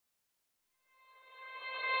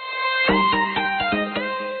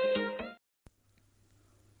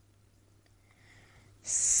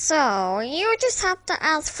So, you just have to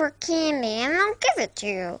ask for candy and I'll give it to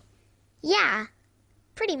you. Yeah,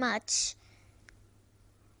 pretty much.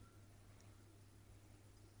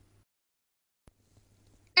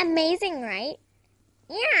 Amazing, right?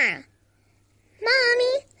 Yeah.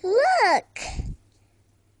 Mommy, look!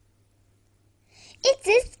 It's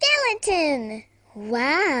a skeleton!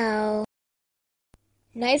 Wow.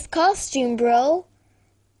 Nice costume, bro.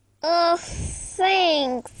 Oh,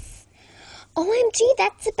 thanks. OMG,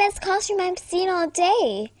 that's the best costume I've seen all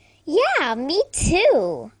day. Yeah, me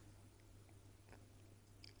too.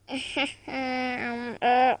 Can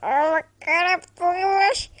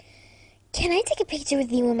I take a picture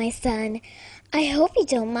with you and my son? I hope you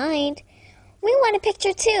don't mind. We want a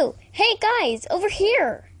picture too. Hey guys, over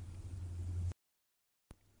here.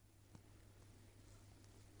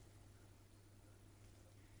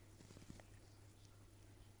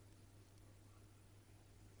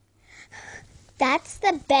 That's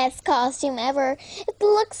the best costume ever. It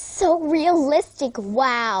looks so realistic.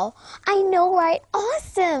 Wow. I know, right?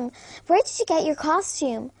 Awesome. Where did you get your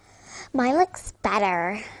costume? Mine looks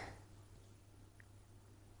better.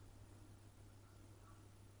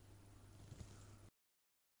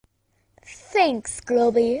 Thanks,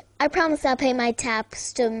 Groby. I promise I'll pay my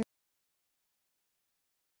tax to...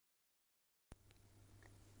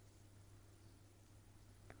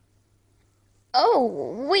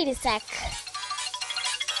 Oh, wait a sec.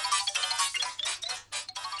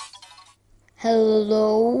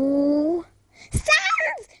 Hello?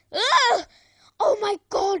 Sans! Ugh! Oh my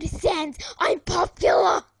god, Sans! I'm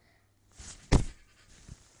popular!